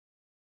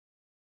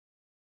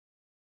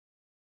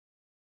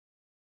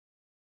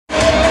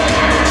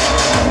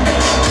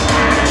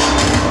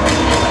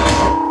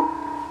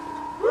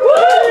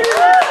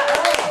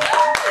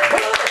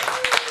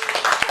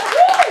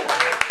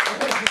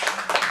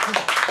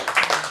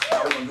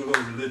some good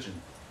old religion.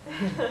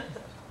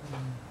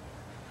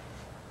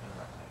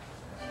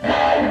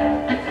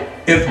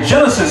 If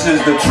Genesis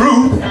is the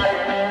truth,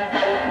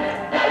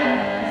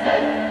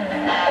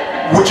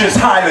 which is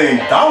highly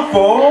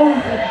doubtful,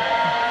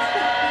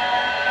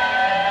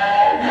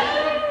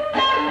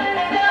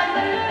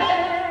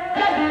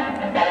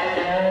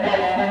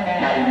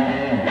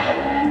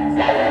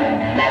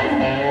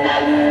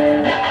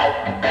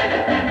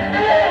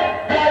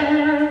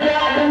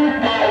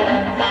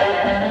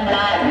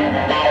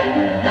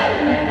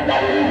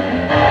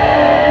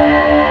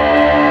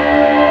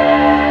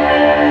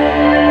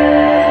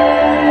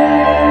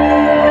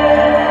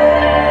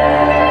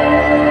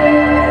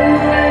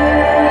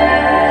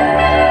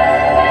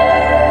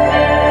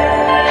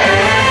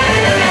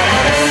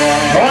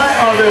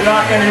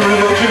 any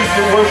religions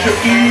that worship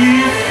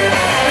Eve?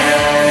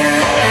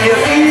 If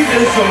Eve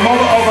is the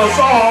mother of us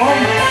all,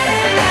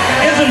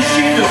 isn't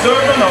she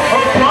deserving of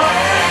her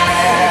props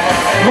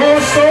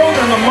more so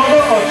than the mother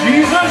of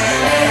Jesus?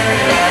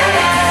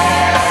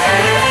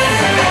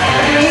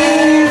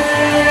 Eve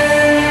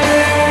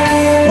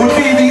would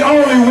be the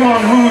only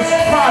one whose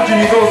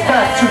progeny goes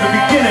back to the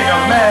beginning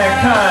of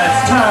mankind's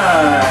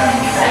time.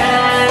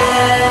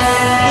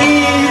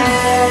 Eve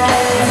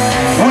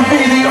would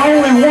be the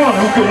only one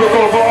who could look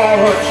over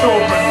all her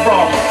children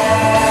from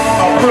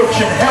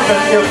approaching heaven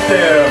if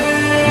there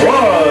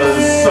was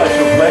such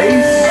a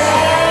place.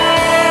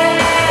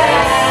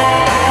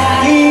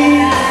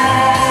 Eve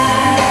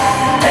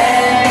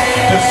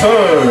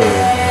deserves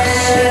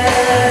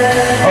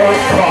her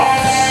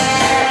props.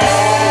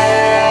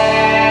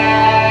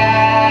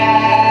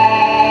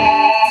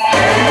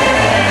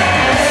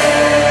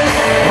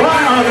 Why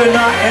are there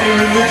not any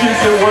religions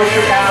that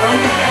worship Adam?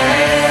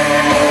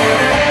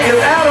 If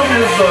Adam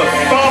is the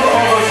father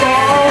of us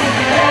all,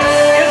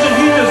 isn't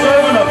he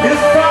deserving of his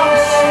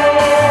props?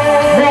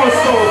 More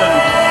so than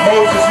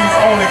Moses, whose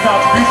only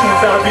contribution is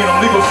that of being a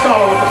legal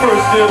scholar with the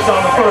first dibs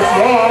on the first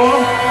law.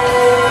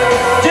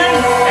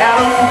 Didn't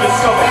Adam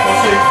discover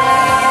pussy?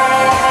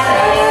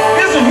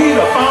 Isn't he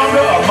the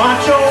founder of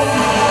macho?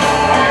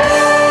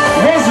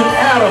 Wasn't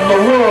Adam the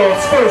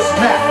world's first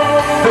Mac,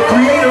 the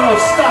creator of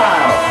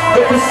style,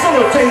 the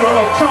facilitator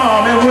of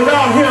charm, and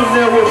without him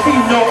there would be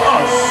no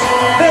us?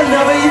 There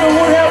never even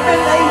would have been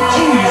a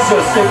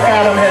Jesus if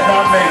Adam had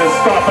not made a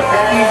stop at the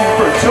Eden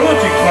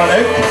fertility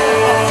clinic.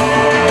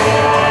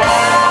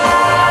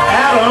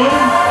 Adam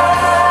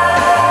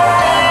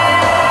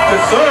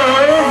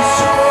deserves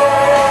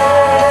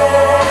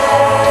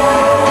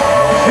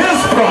his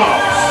props.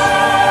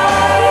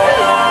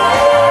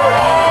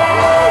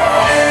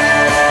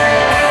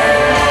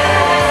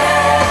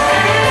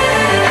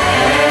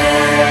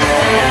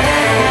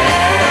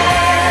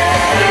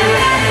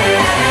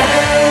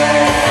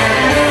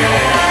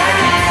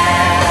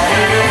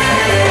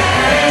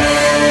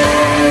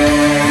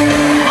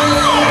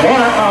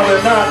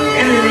 Not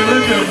any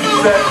religions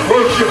that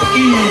worship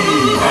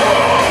Eve.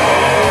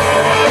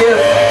 If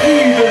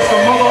Eve is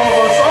the mother of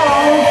us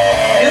all,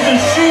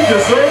 isn't she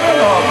deserving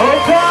of her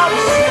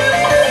props?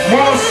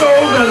 More so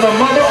than the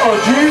mother of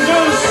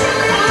Jesus?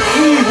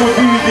 Eve would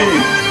be the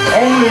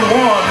only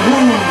one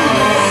whose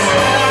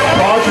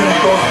progeny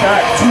goes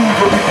back to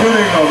the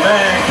beginning of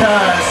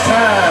mankind's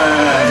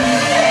time.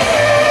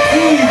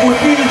 Eve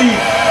would be the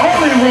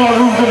only one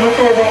who can look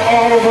over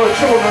all of her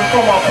children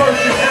from a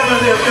perfect heaven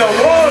if there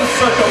was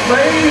such a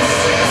place.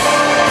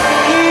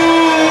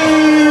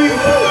 Eve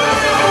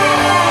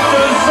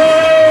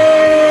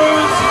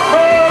deserves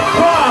her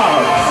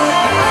props.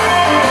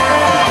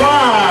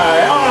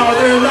 Why are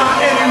there not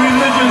any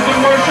religions that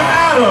worship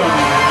Adam?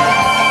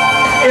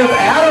 If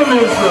Adam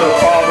is the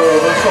father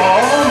of us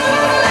all,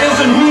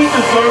 isn't he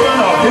deserving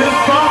of his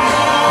props?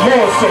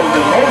 More so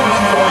than Moses,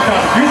 whose only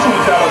contribution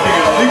was that of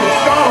being a legal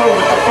scholar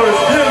with the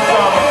first dibs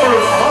on the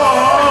first law.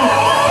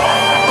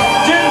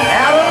 Didn't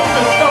Adam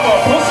discover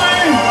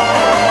pussy?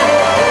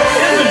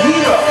 Isn't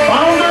he the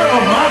founder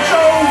of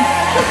macho?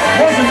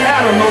 Wasn't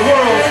Adam the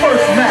world's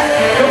first Mac,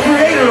 the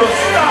creator of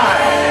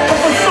style, the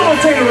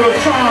facilitator of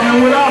charm,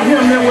 and without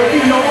him there would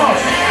be no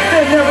us?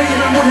 There never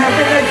even would have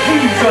been a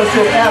Jesus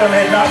if Adam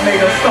had not made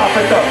a stop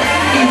at the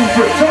Eden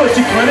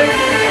fertility clinic.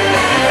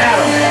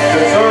 Adam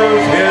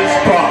deserves his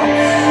props.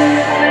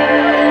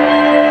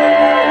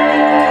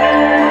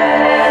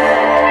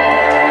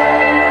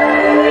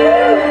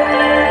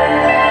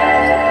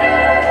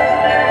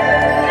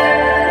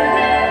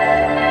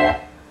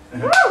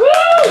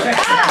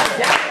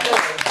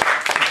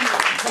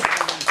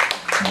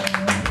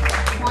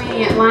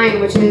 Poignant line,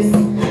 which is,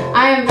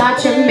 I am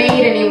not your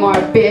maid anymore,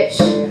 bitch.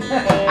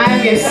 I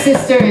am your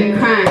sister in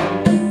crime.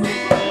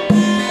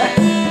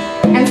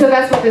 And so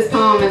that's what this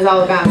poem is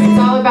all about. It's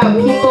all about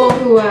people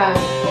who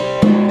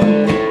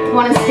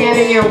want to stand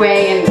in your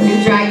way and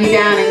drag you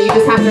down, and you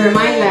just have to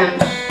remind them,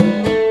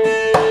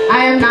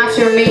 I am not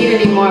your maid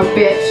anymore,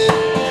 bitch.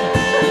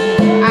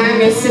 I am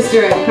your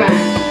sister in crime.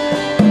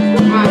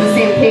 We're on the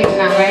same page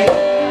now, right?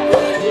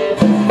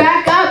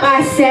 Back up,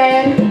 I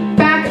said.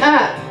 Back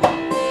up.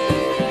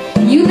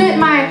 You lit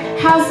my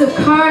house of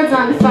cards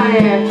on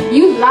fire.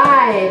 You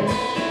lied.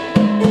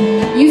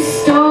 You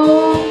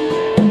stole,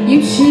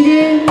 you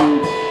cheated,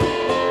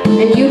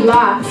 and you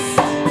lost.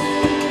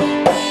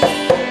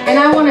 And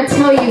I want to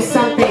tell you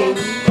something.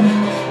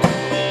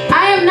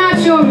 I am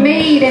not your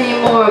maid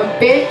anymore,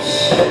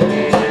 bitch.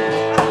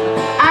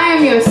 I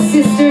am your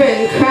sister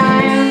in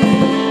crime.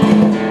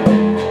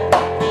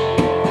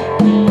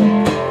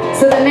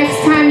 So the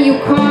next time you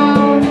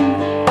call,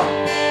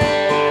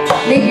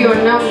 leave your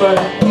number.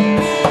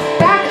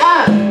 Back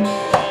up.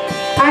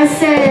 I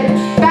said,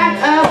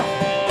 back up.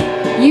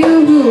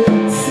 You who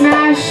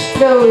smashed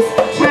those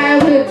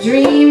childhood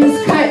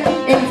dreams, cut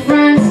in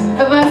front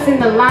of us in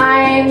the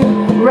line,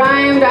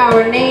 rhymed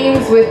our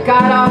names with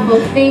god-awful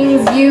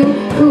things. You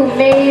who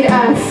made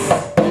us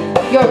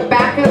your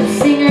backup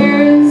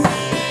singers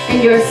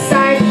and your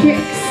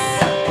sidekicks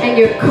and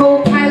your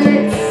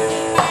co-pilots.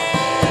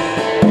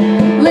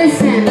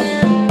 Listen,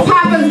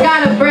 Papa's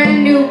got a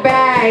brand new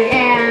bag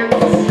and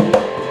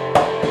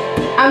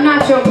I'm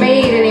not your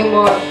maid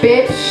anymore,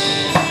 bitch.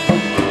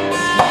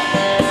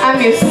 I'm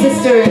your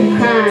sister in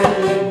crime.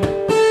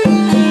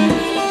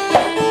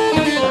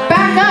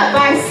 Back up,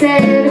 I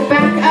said,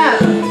 back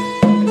up.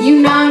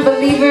 You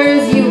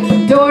non-believers,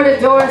 you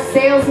door-to-door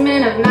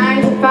salesmen of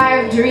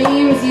 9-to-5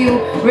 dreams,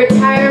 you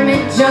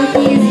retirement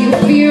junkies, you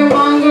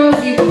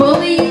fear-mongers, you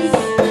bullies.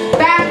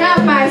 Back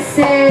up, I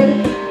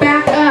said,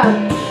 back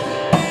up.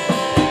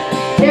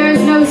 There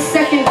is no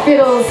second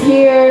fiddles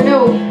here,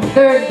 no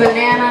third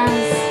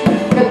bananas.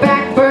 The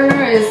back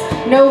burner is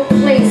no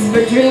place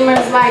for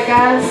dreamers like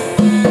us.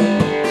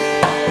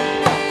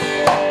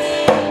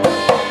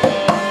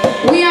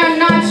 We are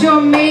not your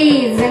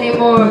maids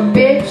anymore,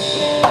 bitch.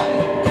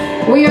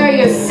 We are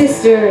your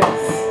sisters.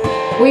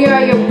 We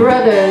are your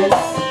brothers.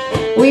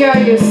 We are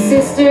your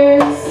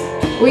sisters.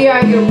 We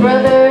are your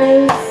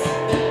brothers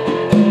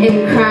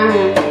in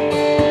crime.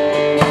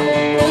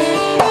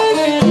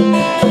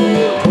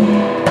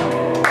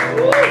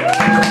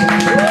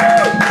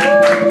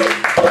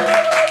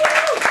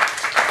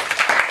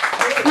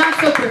 Not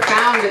so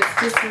profound, it's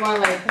just more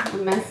like a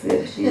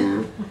message, you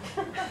know.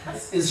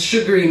 This is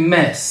Sugary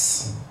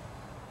Mess.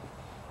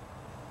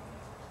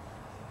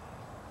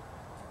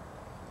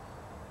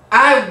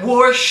 I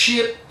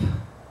worship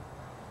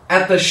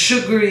at the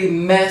sugary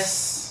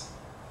mess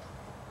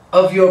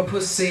of your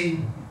pussy.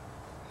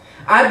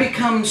 I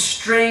become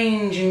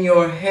strange in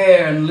your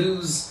hair and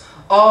lose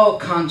all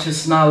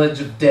conscious knowledge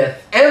of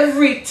death.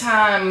 Every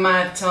time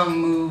my tongue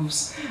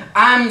moves,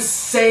 I'm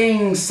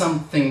saying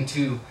something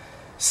to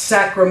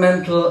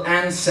sacramental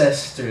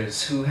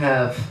ancestors who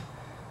have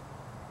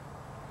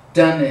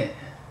done it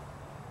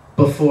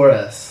before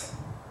us.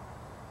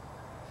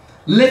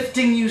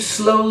 Lifting you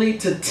slowly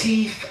to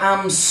teeth,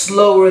 I'm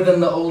slower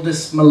than the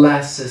oldest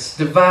molasses.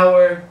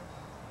 Devour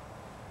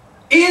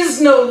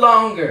is no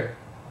longer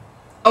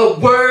a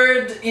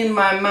word in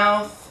my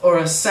mouth or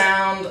a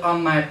sound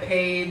on my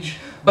page,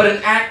 but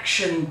an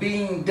action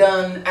being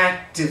done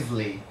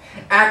actively,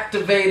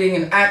 activating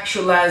and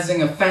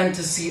actualizing a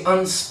fantasy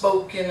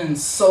unspoken and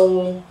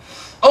soul,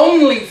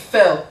 only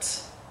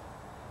felt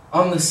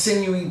on the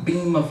sinewy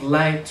beam of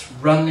light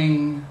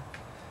running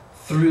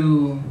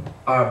through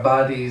our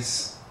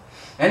bodies.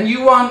 And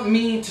you want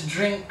me to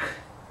drink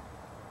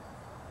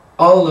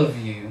all of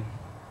you.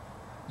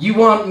 You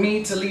want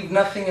me to leave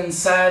nothing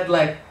inside,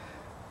 like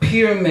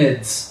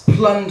pyramids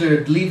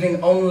plundered,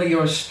 leaving only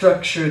your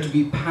structure to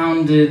be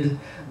pounded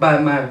by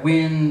my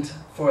wind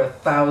for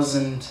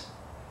 1,000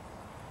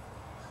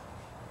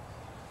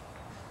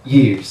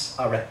 years.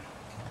 All right.